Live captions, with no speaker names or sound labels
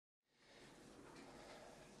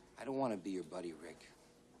I don't want to be your buddy, Rick.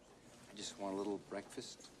 I just want a little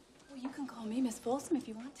breakfast. Well, you can call me Miss Folsom if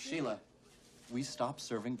you want to. Sheila, we stop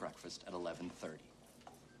serving breakfast at 11:30.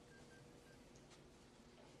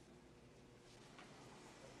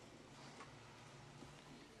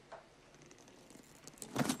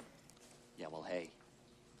 Yeah, well, hey,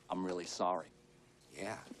 I'm really sorry.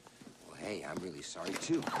 Yeah. Well, hey, I'm really sorry,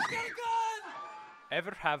 too.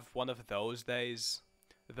 Ever have one of those days?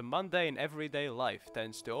 The mundane everyday life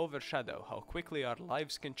tends to overshadow how quickly our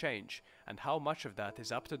lives can change, and how much of that is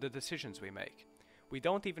up to the decisions we make. We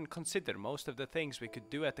don't even consider most of the things we could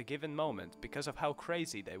do at a given moment because of how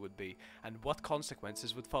crazy they would be and what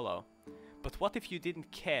consequences would follow. But what if you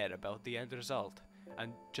didn't care about the end result,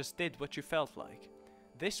 and just did what you felt like?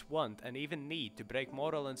 This want and even need to break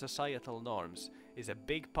moral and societal norms is a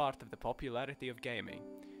big part of the popularity of gaming.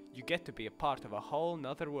 You get to be a part of a whole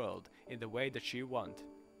nother world in the way that you want.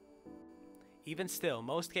 Even still,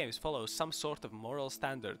 most games follow some sort of moral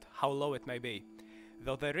standard, how low it may be,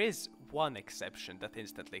 though there is one exception that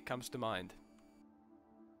instantly comes to mind.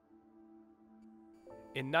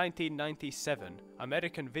 In 1997,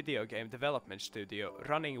 American video game development studio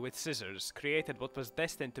Running with Scissors created what was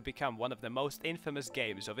destined to become one of the most infamous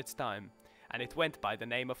games of its time, and it went by the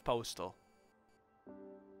name of Postal.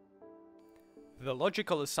 The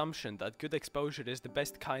logical assumption that good exposure is the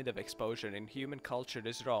best kind of exposure in human culture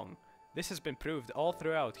is wrong. This has been proved all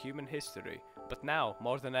throughout human history, but now,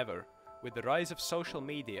 more than ever, with the rise of social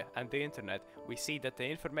media and the internet, we see that the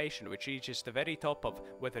information which reaches the very top of,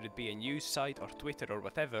 whether it be a news site or Twitter or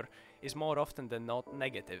whatever, is more often than not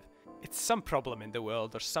negative. It's some problem in the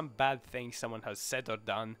world or some bad thing someone has said or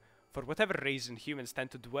done. For whatever reason, humans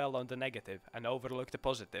tend to dwell on the negative and overlook the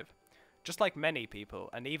positive. Just like many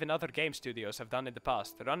people, and even other game studios have done in the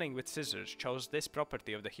past, Running with Scissors chose this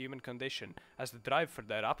property of the human condition as the drive for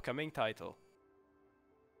their upcoming title.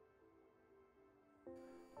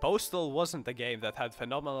 Postal wasn't a game that had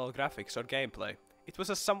phenomenal graphics or gameplay. It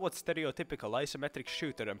was a somewhat stereotypical isometric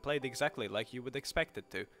shooter and played exactly like you would expect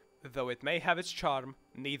it to, though it may have its charm,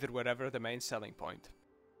 neither were ever the main selling point.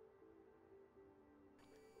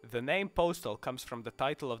 The name Postal comes from the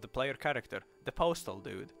title of the player character, the Postal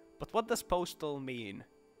Dude. But what does postal mean?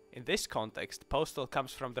 In this context, postal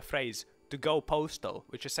comes from the phrase to go postal,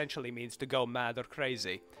 which essentially means to go mad or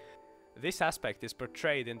crazy. This aspect is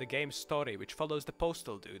portrayed in the game's story, which follows the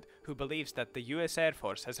postal dude, who believes that the US Air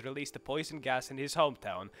Force has released a poison gas in his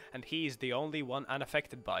hometown, and he is the only one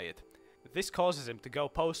unaffected by it. This causes him to go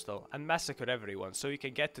postal and massacre everyone so he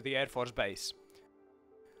can get to the Air Force base.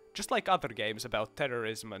 Just like other games about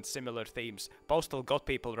terrorism and similar themes, Postal got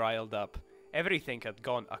people riled up. Everything had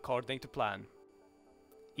gone according to plan.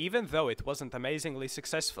 Even though it wasn't amazingly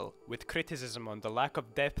successful, with criticism on the lack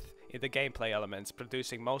of depth in the gameplay elements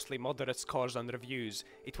producing mostly moderate scores on reviews,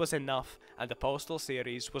 it was enough and the Postal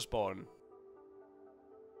series was born.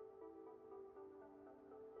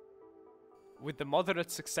 With the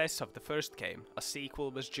moderate success of the first game, a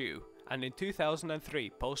sequel was due, and in 2003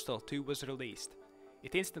 Postal 2 was released.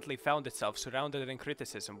 It instantly found itself surrounded in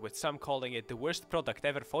criticism, with some calling it the worst product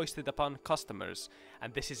ever foisted upon customers,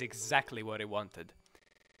 and this is exactly what it wanted.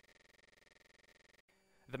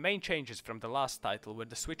 The main changes from the last title were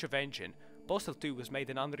the switch of engine. Postal 2 was made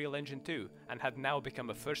in Unreal Engine 2 and had now become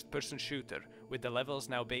a first-person shooter, with the levels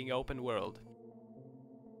now being open world.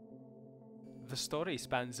 The story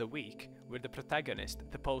spans a week, where the protagonist,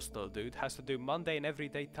 the Postal Dude, has to do mundane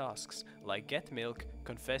everyday tasks, like get milk,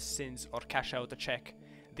 confess sins, or cash out a check.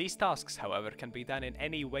 These tasks, however, can be done in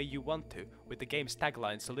any way you want to, with the game's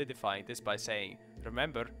tagline solidifying this by saying,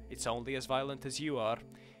 "Remember, it's only as violent as you are."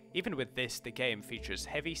 Even with this, the game features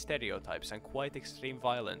heavy stereotypes and quite extreme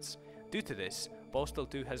violence. Due to this, Postal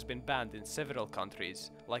 2 has been banned in several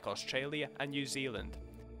countries, like Australia and New Zealand.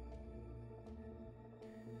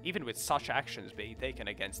 Even with such actions being taken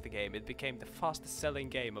against the game, it became the fastest selling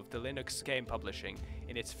game of the Linux game publishing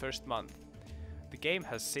in its first month. The game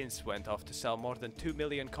has since went off to sell more than 2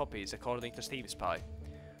 million copies according to Steam Spy.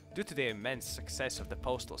 Due to the immense success of the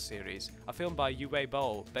Postal series, a film by Uwe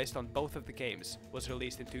Boll based on both of the games was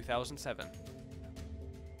released in 2007.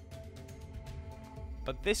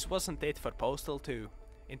 But this wasn't it for Postal 2.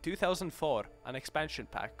 In 2004, an expansion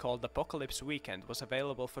pack called Apocalypse Weekend was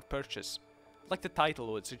available for purchase. Like the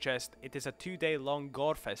title would suggest, it is a 2-day-long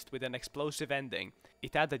gore fest with an explosive ending.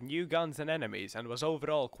 It added new guns and enemies and was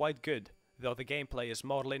overall quite good, though the gameplay is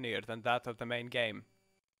more linear than that of the main game.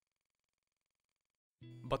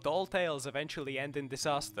 But all tales eventually end in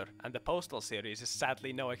disaster, and the Postal series is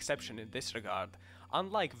sadly no exception in this regard.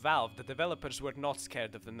 Unlike Valve, the developers were not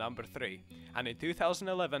scared of the number 3, and in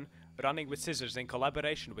 2011, Running with Scissors in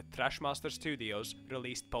collaboration with Trashmaster Studios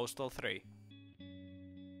released Postal 3.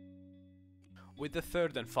 With the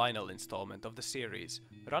third and final installment of the series,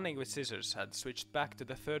 Running with Scissors had switched back to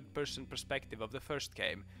the third-person perspective of the first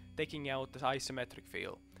game, taking out the isometric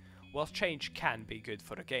feel. While change can be good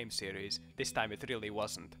for a game series, this time it really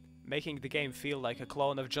wasn't, making the game feel like a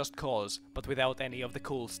clone of Just Cause, but without any of the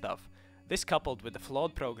cool stuff. This, coupled with the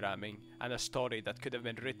flawed programming and a story that could have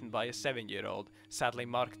been written by a 7-year-old, sadly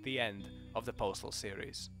marked the end of the Postal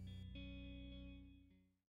series.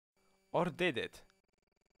 Or did it?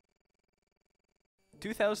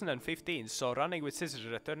 2015 saw Running with Scissors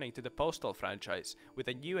returning to the Postal franchise with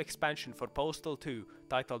a new expansion for Postal 2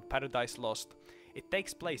 titled Paradise Lost. It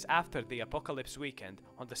takes place after the Apocalypse Weekend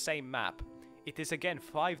on the same map. It is again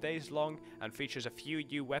 5 days long and features a few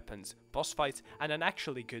new weapons, boss fights and an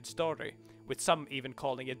actually good story, with some even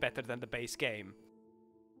calling it better than the base game.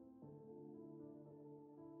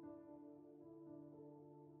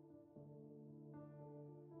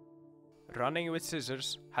 Running with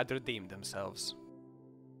Scissors had redeemed themselves.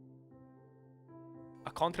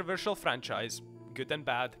 A controversial franchise, good and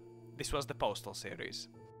bad, this was the Postal series.